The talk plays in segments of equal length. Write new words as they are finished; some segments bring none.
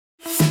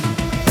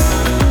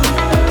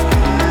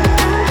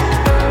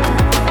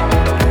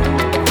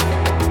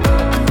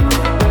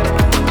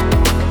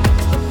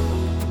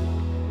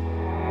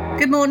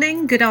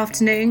good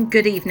afternoon,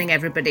 good evening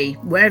everybody,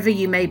 wherever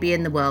you may be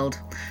in the world.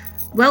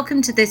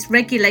 Welcome to this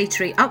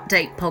regulatory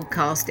update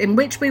podcast in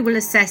which we will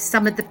assess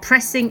some of the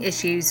pressing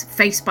issues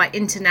faced by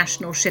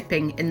international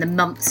shipping in the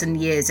months and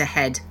years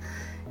ahead.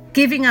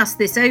 Giving us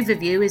this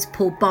overview is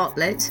Paul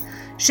Bartlett,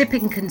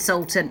 shipping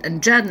consultant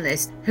and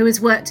journalist who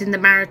has worked in the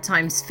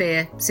maritime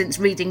sphere since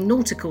reading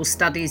nautical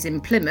studies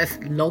in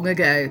Plymouth long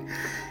ago.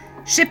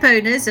 Ship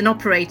owners and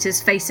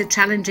operators face a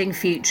challenging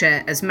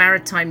future as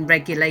maritime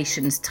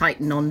regulations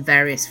tighten on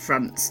various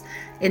fronts.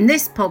 In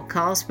this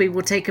podcast, we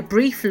will take a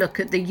brief look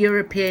at the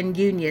European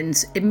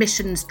Union's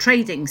emissions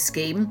trading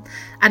scheme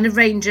and a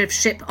range of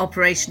ship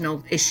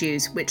operational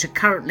issues which are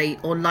currently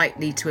or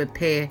likely to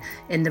appear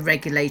in the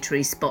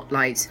regulatory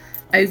spotlight.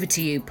 Over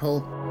to you, Paul.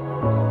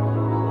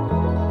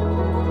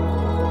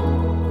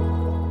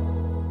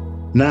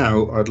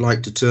 Now, I'd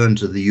like to turn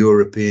to the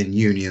European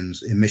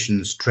Union's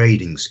emissions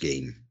trading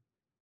scheme.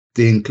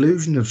 The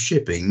inclusion of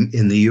shipping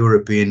in the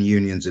European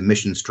Union's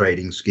emissions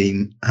trading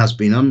scheme has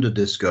been under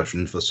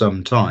discussion for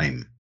some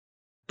time,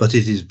 but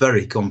it is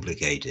very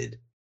complicated.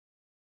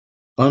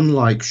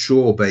 Unlike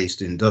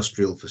shore-based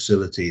industrial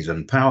facilities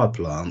and power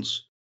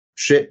plants,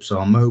 ships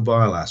are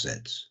mobile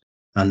assets,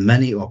 and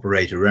many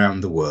operate around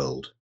the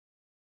world.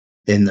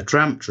 In the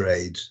tramp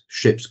trades,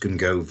 ships can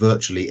go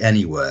virtually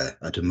anywhere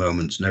at a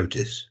moment's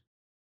notice.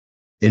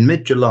 In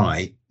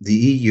mid-July, the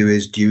EU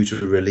is due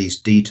to release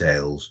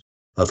details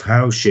of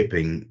how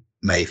shipping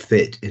may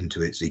fit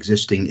into its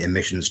existing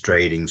emissions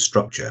trading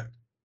structure.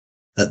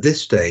 At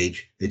this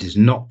stage, it is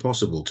not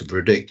possible to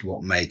predict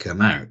what may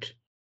come out.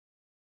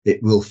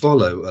 It will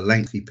follow a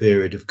lengthy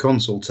period of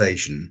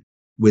consultation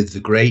with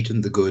the great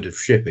and the good of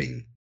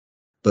shipping,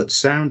 but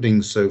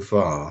soundings so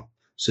far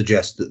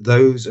suggest that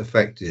those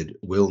affected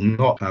will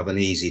not have an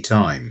easy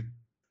time.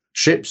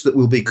 Ships that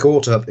will be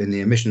caught up in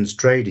the emissions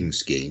trading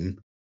scheme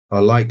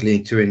are likely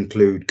to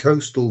include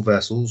coastal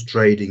vessels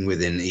trading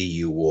within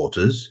EU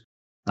waters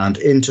and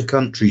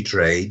inter-country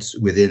trades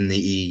within the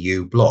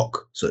EU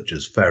bloc, such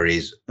as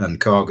ferries and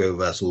cargo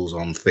vessels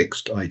on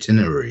fixed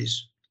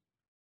itineraries.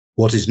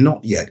 What is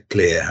not yet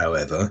clear,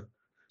 however,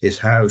 is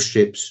how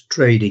ships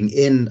trading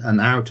in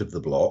and out of the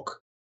bloc,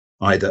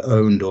 either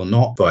owned or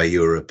not by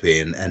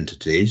European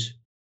entities,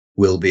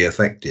 will be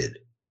affected.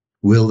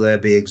 Will there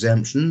be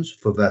exemptions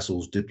for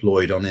vessels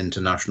deployed on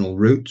international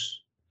routes?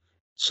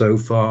 So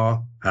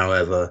far,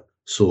 however,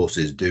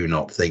 sources do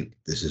not think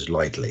this is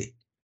likely.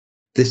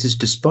 This is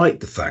despite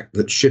the fact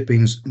that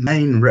shipping's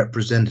main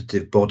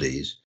representative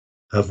bodies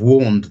have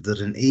warned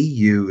that an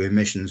EU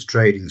emissions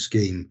trading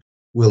scheme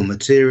will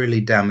materially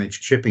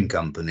damage shipping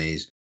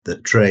companies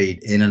that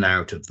trade in and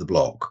out of the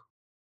bloc,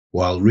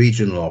 while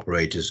regional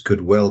operators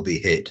could well be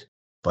hit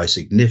by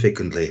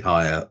significantly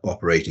higher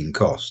operating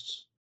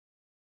costs.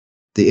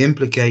 The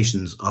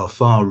implications are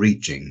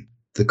far-reaching.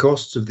 The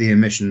costs of the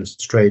emissions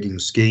trading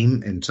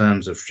scheme in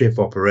terms of ship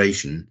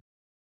operation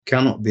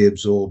cannot be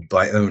absorbed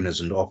by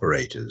owners and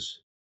operators.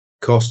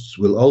 Costs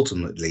will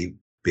ultimately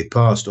be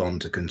passed on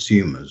to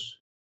consumers.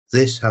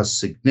 This has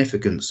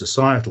significant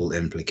societal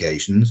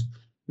implications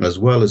as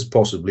well as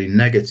possibly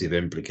negative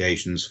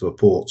implications for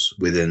ports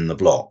within the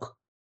bloc.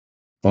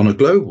 On a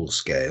global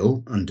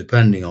scale, and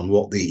depending on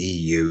what the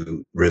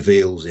EU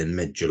reveals in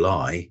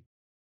mid-July,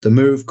 the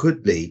move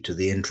could lead to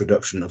the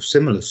introduction of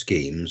similar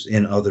schemes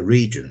in other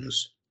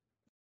regions,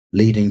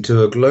 leading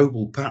to a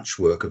global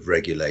patchwork of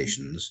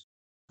regulations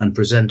and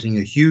presenting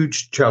a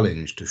huge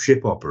challenge to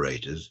ship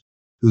operators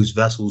whose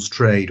vessels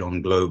trade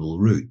on global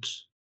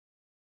routes.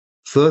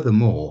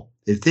 Furthermore,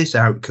 if this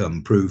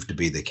outcome proved to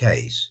be the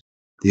case,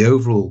 the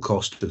overall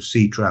cost of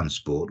sea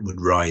transport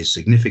would rise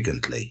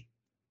significantly.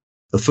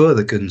 A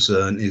further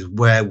concern is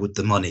where would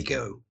the money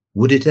go?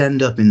 Would it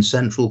end up in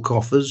central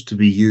coffers to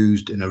be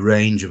used in a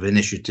range of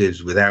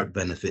initiatives without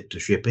benefit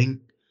to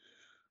shipping?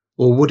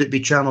 Or would it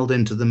be channeled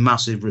into the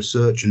massive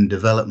research and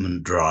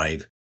development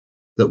drive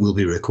that will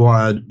be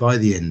required by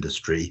the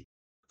industry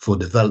for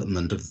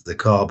development of the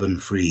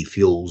carbon-free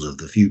fuels of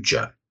the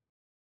future?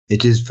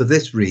 It is for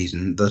this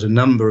reason that a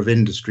number of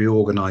industry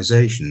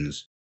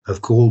organisations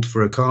have called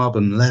for a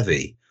carbon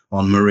levy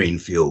on marine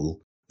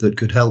fuel that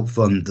could help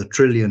fund the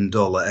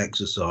trillion-dollar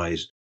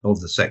exercise of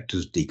the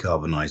sector's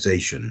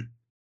decarbonisation.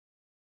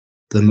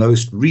 The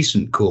most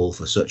recent call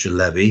for such a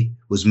levy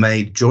was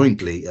made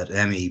jointly at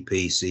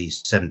MEPC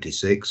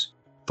 76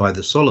 by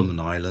the Solomon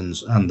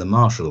Islands and the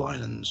Marshall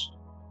Islands.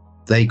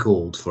 They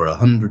called for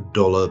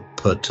 $100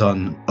 per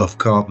tonne of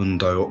carbon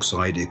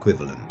dioxide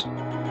equivalent.